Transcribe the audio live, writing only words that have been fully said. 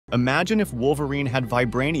Imagine if Wolverine had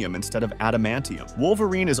Vibranium instead of Adamantium.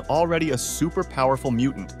 Wolverine is already a super powerful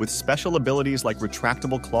mutant with special abilities like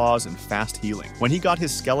retractable claws and fast healing. When he got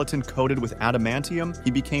his skeleton coated with Adamantium,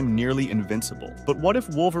 he became nearly invincible. But what if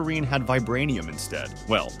Wolverine had Vibranium instead?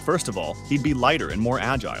 Well, first of all, he'd be lighter and more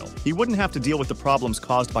agile. He wouldn't have to deal with the problems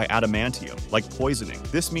caused by Adamantium, like poisoning.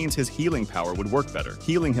 This means his healing power would work better,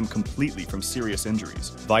 healing him completely from serious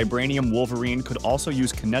injuries. Vibranium Wolverine could also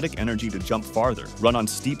use kinetic energy to jump farther, run on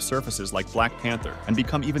steep surfaces like Black Panther, and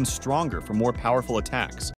become even stronger for more powerful attacks.